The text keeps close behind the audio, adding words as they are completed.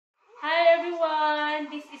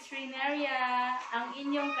this is Rinaria, ang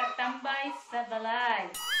inyong katambay sa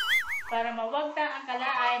balay. Para mawagta ang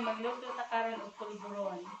kalaay, magluto ta karon og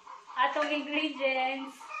polvoron. Atong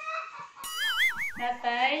ingredients,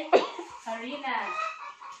 natay harina.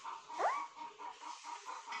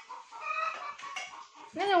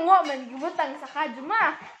 Ngayon mo, manigibutang sa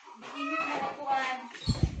kajuma. Init na kuan.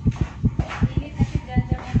 Init na siya dyan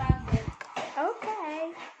sa pagod.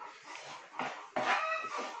 Okay.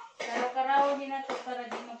 Karaw-karaw din na to para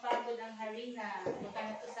di mapagod ang harina. Buta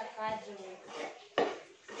na to sa kaju.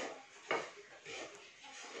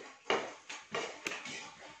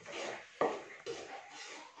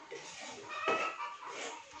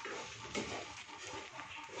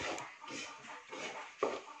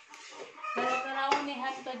 Karaw-karaw ni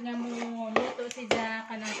hatod nga mo luto siya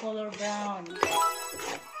kanang color brown.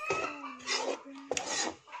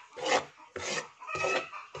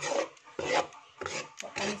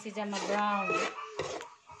 Kani siya ma-brown.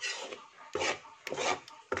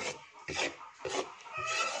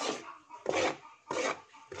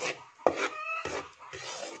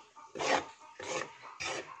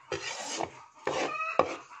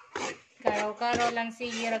 Karaw-karaw lang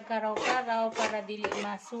sige, karaw-karaw para dili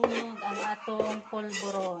masunog ang atong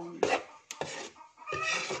polvoron.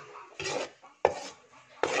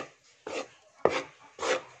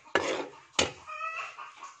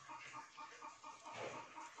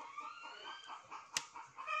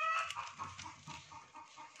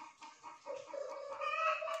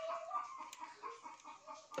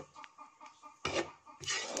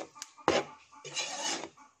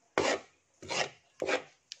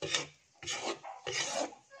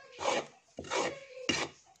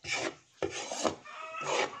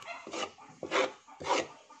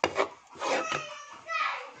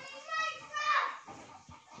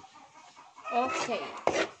 Okay.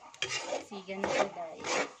 Sige na ito dahil.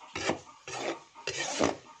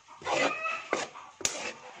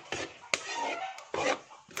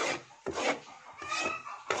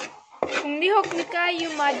 Kung lihok ni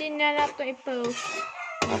kayo, madin na na ito i-post.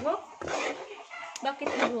 Lihok? Bakit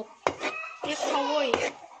lihok? It's Hawaii.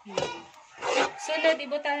 Sunod,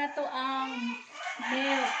 ibutan na to ang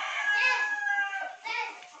milk.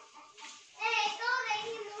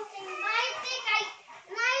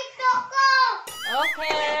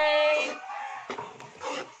 Okay.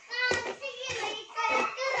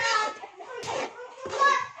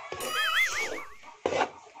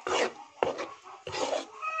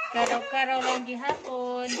 Karaw-karaw lang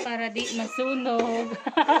gihapon para di masunog.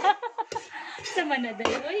 Sama na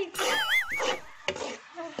dayo. Uy.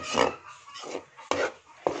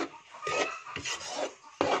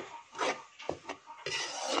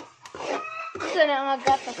 Ito na ang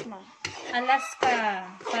agatas, ma. Alaska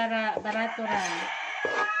para barato ra.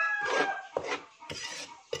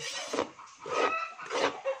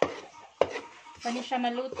 Pani siya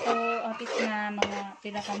maluto, hapit na mga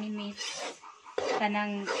pila ka minutes.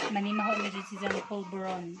 Kanang manimahon na dyan siya ng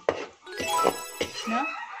polvoron. No?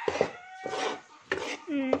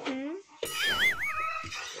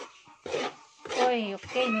 Oy,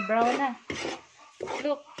 okay, ni brown na.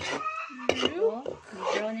 Look. Oh, ni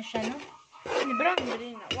brown na siya, no? Ni brown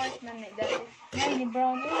din na. White na na dati. Ay, ni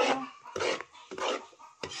brown na yun.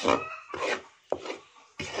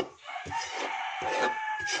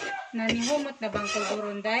 Nanihumot na bang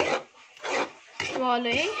polvoron, day? Wala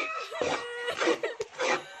eh.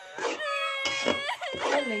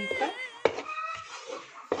 Walay pa.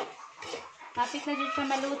 Kapit na dyan siya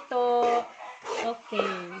maluto.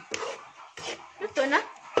 Okay. Ito na.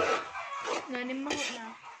 Nanimahot na.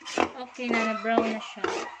 Okay na, na-brown na siya.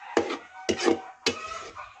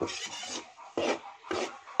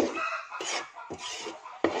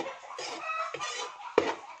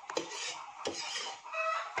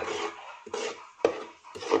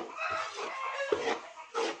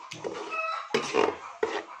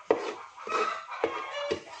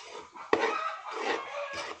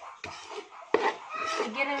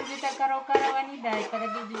 Sige rin dito karaw-karawan ni Day para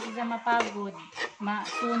dito siya mapagod,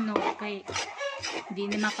 masunog kay di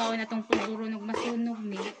na makaon na tong polvoron ug masunog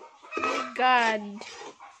ni. God.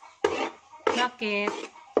 Bakit?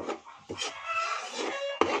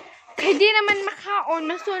 Kaya di naman makaon,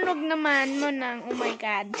 masunog naman mo ng oh my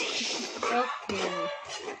God. Okay.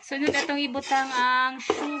 Sunod atong ibutang ang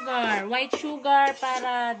sugar, white sugar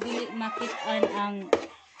para dili makitaan ang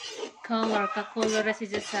color, ka-color ra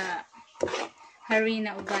siya sa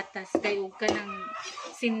harina o gatas kay ug kanang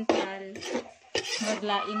sintral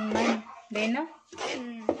maglain man beno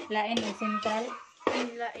lain ang sintral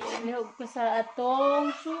lihog ko sa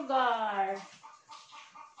atong sugar.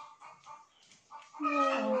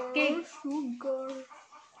 Okay, Sugar.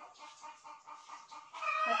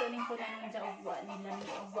 ning ko na nang dyan ugwa nila.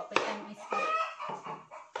 Ugwa pa itang isa.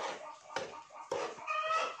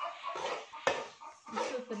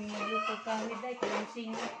 Gusto ko ni magluto kami dahil kung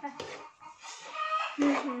singat ta.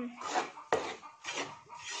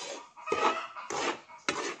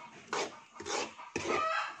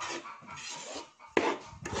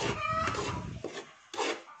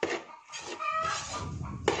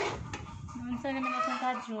 Saan naman itong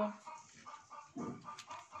kadyo?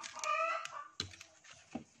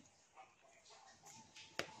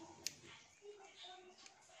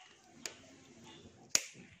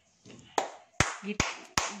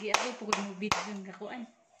 Gi ako pagod mo video yung kakuan.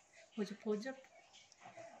 Hujop-hujop.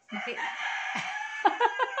 Maki...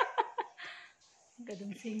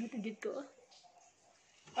 Gadong singot ang ko.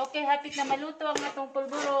 Okay, hapit na maluto ang atong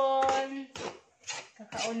polvoron.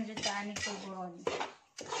 Kakaon dyan sa aning polvoron.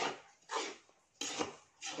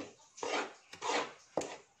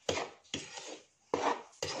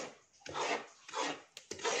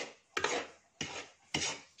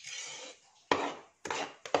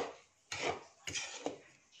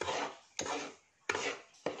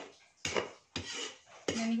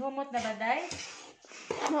 Nanihumot na ba, day?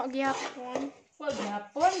 Huwag yapon. Huwag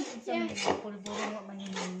hapon. Sa mga pulburon, huwag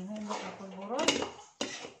manihumot na pulburon.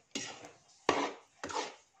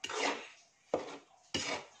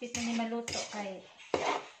 Pit na ni maluto kay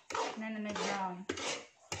na may brown.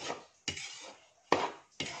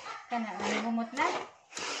 Kana, nanihumot na?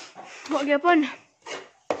 Huwag yapon.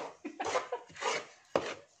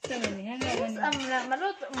 Sa manihan nga. Ang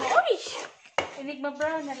maluto mo. Uy! Inig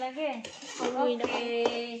ma-brown na lagi.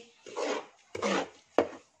 Okay.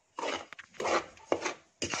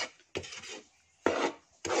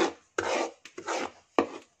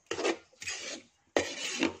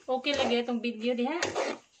 Okay lagi itong video diha.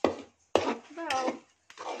 Wow.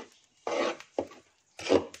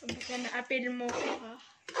 Baka na-apil mo ka.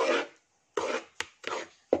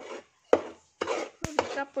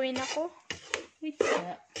 Kapoy na ko. Wait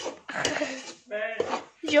sa.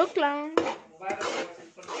 Joke lang.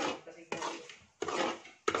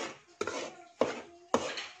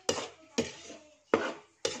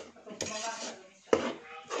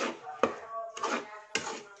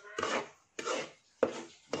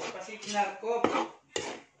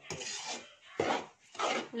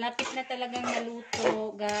 Lapit na talagang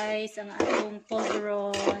naluto, guys, ang atong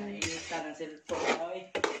polvoron. Ita ng cellphone, oy.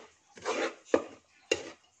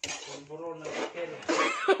 Polvoron ng kapel.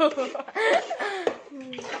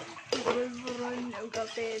 Polvoron ng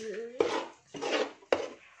kapel.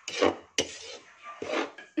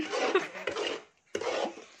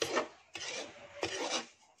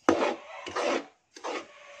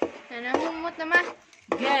 Nanahumot naman.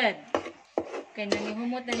 Good. Kaya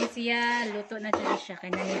nanihumot na ni siya. Luto na siya.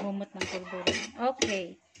 Kaya nanihumot ng polvoron.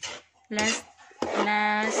 Okay. Last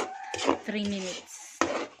 3 minutes.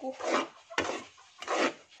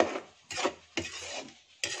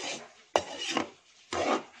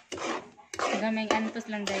 Gamay antos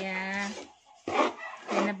lang daya.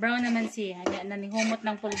 Kaya na brown naman siya. Kaya nanihumot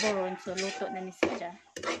ng polvoron. So luto na ni siya.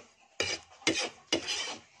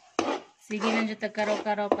 Sige lang dyan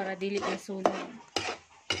tagkaraw-karaw para dili na sunog.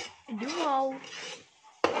 Wow.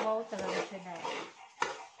 Wow talaga siya dahil.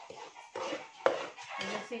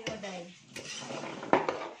 Ayusin mo dahil.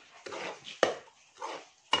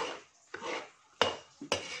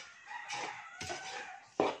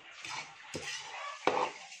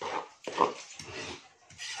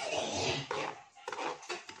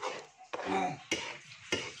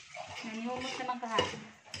 Nanihumot naman ka ha.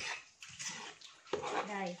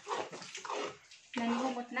 Dahil.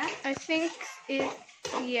 Nanihumot na? I think it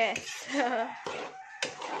yes.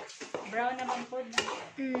 Brown naman po na.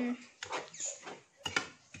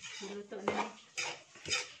 Luto na.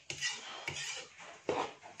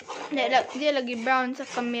 Di lagi brown sa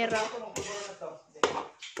camera.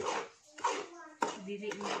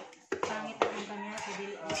 Dili mo. Pangit ang kamera. So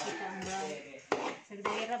dili mo kita ang brown. Sa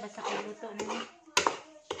daira basta kay luto na ni.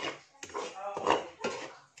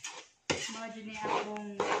 Mga dyan niya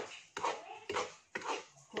akong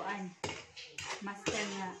kuan. Master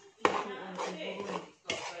nga. Lutoan sa buhon.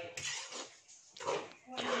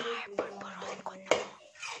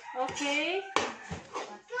 Okay.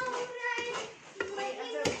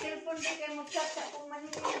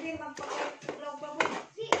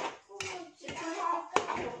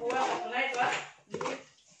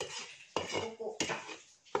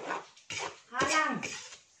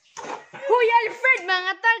 Huy, Alfred,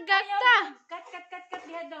 mga tagak ta. Cut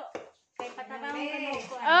dihado. Kay patabang ka mo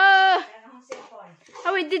kuan.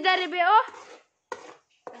 Awit di dari be oh.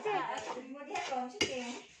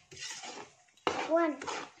 One.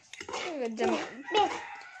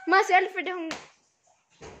 Mas si Alfred ang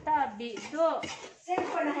Tabi, do.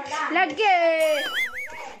 lagi.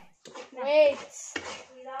 Wait.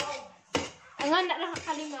 Ang anak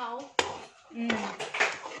nakakalimaw.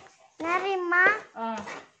 Narima? Ah.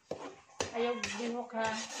 Ayaw bihok ha.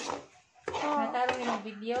 Oh. Natarong yung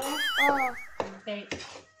video. Oh. Okay.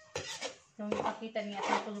 So, ipakita niya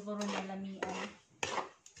itong pulburo ng lamian.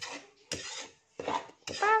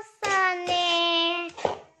 Pasane.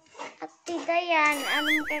 At tidayan,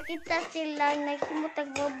 anong kakita sila nagsimutag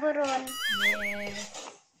boboron. Yes.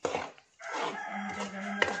 Ang ganda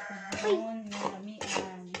mo ng pulburo ng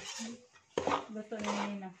lamian. Luto na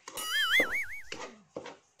yun na.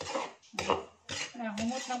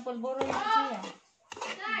 Humot ng pulburo yung siya.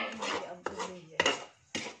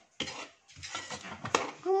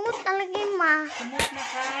 Humot talaga ma. Humot na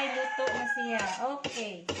kay, luto na siya.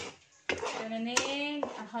 Okay. Ito na ning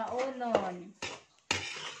ahaunon.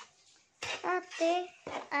 Ate.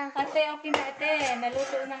 Ate, okay na ate.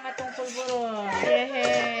 Naluto na nga itong pulburo.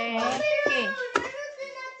 Yehey. Okay.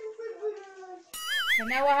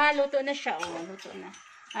 Sanawa ha, luto na siya. Oh, luto na.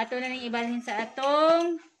 Ato na ning ibalhin sa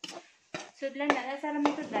atong sudlan na. Nasa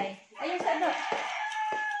naman ito, day. Ayun sa ano?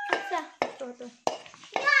 Asa? Ito.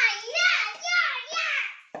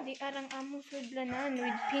 Di arang amo sudlanan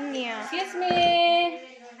with pinya. Excuse me.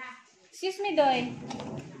 Excuse me, doy.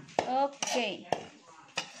 Okay.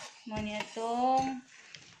 Muna itong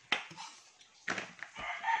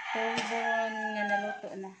polvoron nga naluto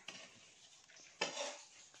na.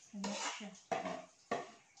 Ano siya?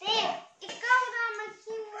 Ikaw na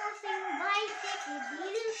magsimusing bicycle.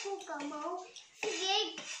 Dili ko ka mo.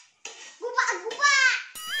 Sige. Guba!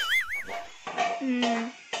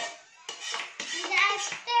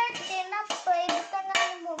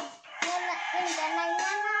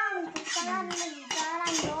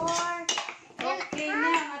 Okay na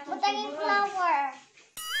ang atong pulburon. Flower.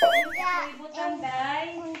 Ibutan, day.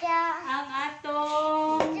 Ang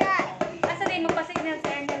atong... Asa din magpa-signal sa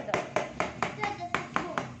Ernel do?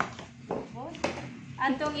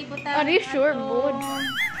 Atong ibutan. Are you sure, atong Bud?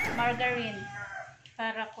 margarine.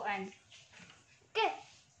 Para kuan. Okay.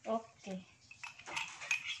 Okay.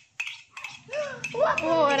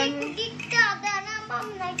 Oh, arang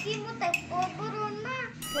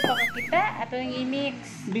Luto ka kita. Atong i-mix.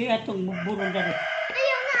 Di atong buburon dari.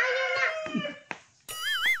 ayaw na.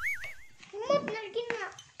 Humot na gina.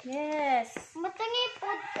 Yes. Matangi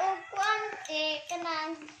po o kuante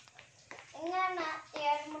kanang nga na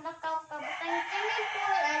tiyan mo na ka batang kami po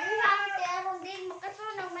alihang ti aron din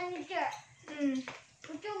makasunang manager.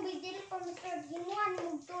 Kung bidil pa Mr. Gimuan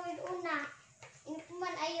mo tuwid una.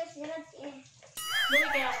 Inkuman ayaw si Rad Luwi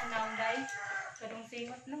kaya ako naong, day. Kadong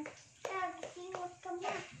simot, no? Simot ka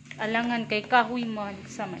ma. Alangan kay kahoy man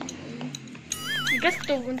sa man.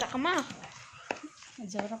 Gasto gunta ka ma.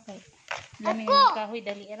 Adjara kay. Lami ng kahoy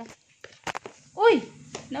dali era. Uy,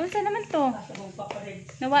 naunsa naman to? Atong paparin.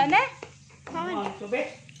 Nawa na? Ang tubig.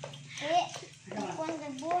 Kung the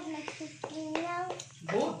board nagsisingaw.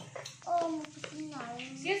 Bud. Magsisingaw.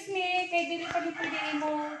 Excuse me, kay dili pa ni pwede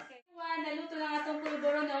mo. Naluto na atong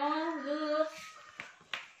pulburo, no? Look.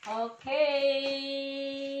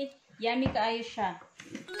 Okay. Yummy kaayo siya.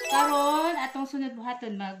 Karon atong sunod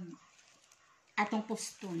buhaton atong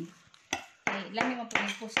puston. Kay lami man po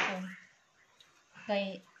yung puston.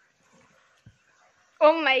 Kay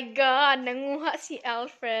Oh my God! Nanguha si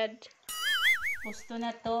Alfred. pusto na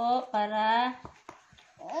to para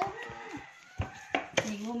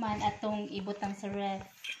niguman atong ibutang sa ref.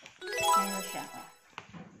 Ano siya?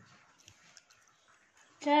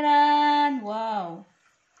 Charan! Wow!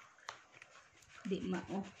 Di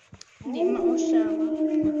mao. Hindi mao siya.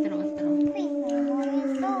 Otro.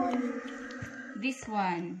 This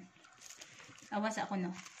one. Awas ako,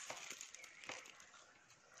 no?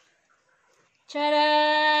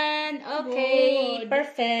 Charan! Okay, Good.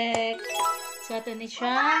 perfect. So, ito ni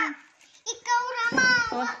siya. Ikaw Rama!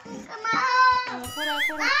 Oh, Kama! kura.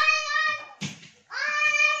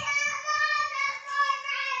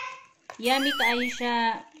 Yummy kaayo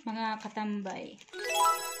siya, mga katambay.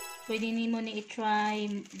 Pwede nimo ni i-try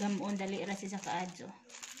gamon dali ra sa kaadyo.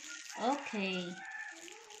 Okay.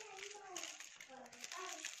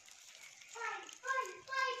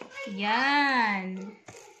 Yan.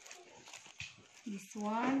 This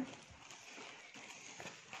one.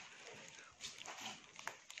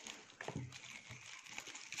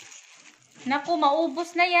 Naku,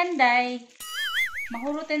 maubos na yan, day.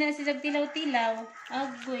 Mahurutan na si tilaw-tilaw.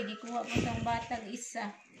 Agoy, gikuha po sa batang isa.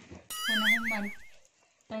 Hunahuman.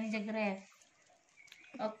 Ito ni Jagref.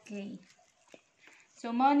 Okay.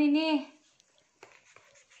 So, mo nini.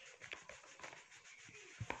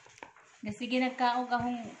 Sige nagkaog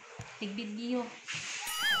akong tigvideo.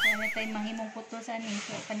 Kaya na tayo manghimong putos ani.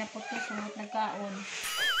 So panaputos sunod nagkaon.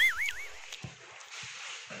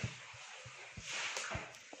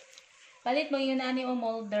 Palit mo yun ani o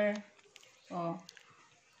molder. Oh.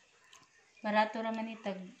 Barato raman ni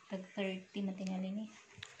tag 30 matingali ni.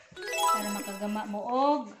 Para makagama mo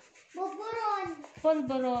og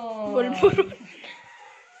polvoron.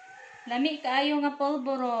 Lami kaayo nga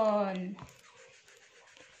polvoron.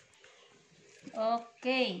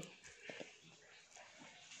 Okay.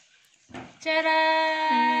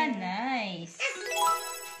 Tara! Nice.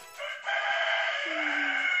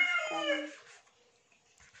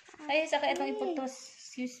 Ay, saka itong iputos.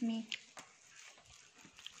 Excuse me.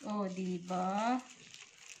 Oh, diba?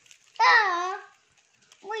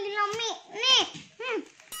 Uy, lami ni.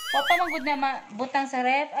 Papa magud na butang sa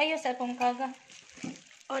ref. Ayos akong kaga.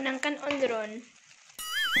 O, nang kanon ron.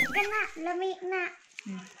 Kana, lami na.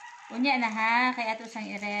 Unya na ha. Kaya ato sang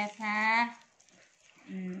i-ref ha.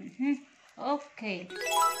 Okay.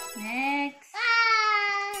 Next.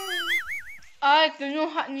 Ay,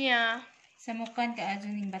 kinuha niya. Sa mukan ka adyo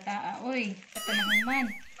ning bataa. Uy, patanahon man.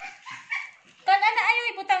 Kan ana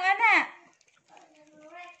ayoy butang ana.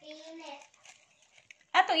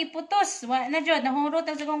 Ato iputos. Wa na jud nahurot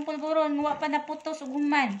ang sagong pulburon, wa pa naputos ug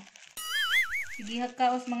human. Sige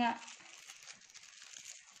hakaos mga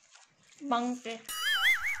Bangke.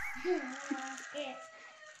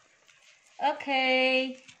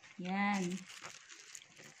 okay. Yan.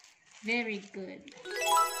 Very good.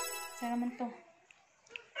 Saan naman to?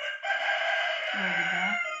 Oh, diba?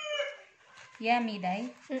 Yummy, day.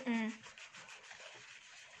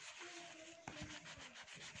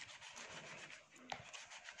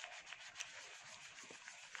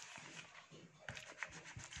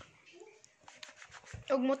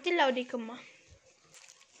 Ug mo tilaw di ka ma.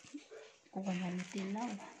 Kung ano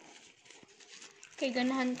tilaw. Kay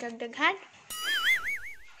ganahan kag daghan.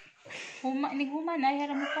 Human, ay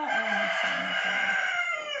haram mo ka. Oh, saan ka?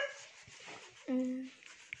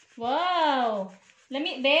 Wow!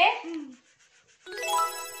 Lami, be?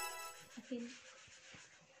 Okay.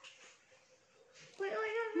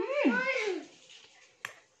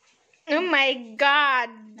 Oh my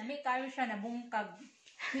God! Lami kayo siya, nabungkag.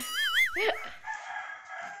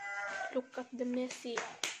 Look at the messy.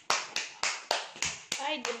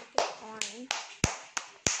 I didn't put on.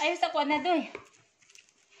 Ayos ako na doy.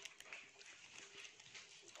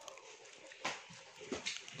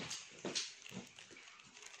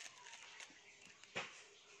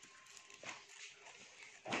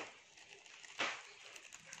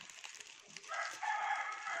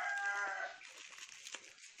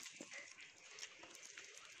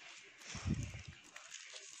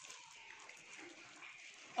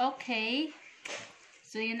 Okay.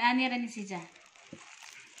 So, yun ani rin si siya.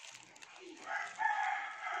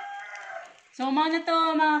 So, mga na to,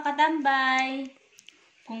 mga katambay.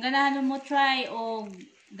 Kung ganahan mo try o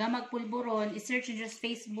gamag pulburon, i-search nyo sa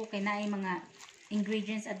Facebook kay naay mga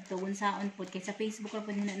ingredients at to. Unsaon po. Kaya sa Facebook ra po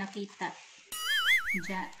nyo nakita.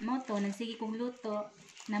 Diya, mo to, nagsige kong luto.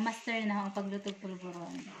 Na-master na ang pagluto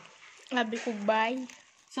pulburon. Labi ko bye.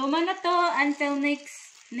 So, mga na to, until next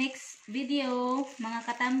video, mga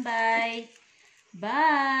katambay.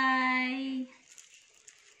 Bye!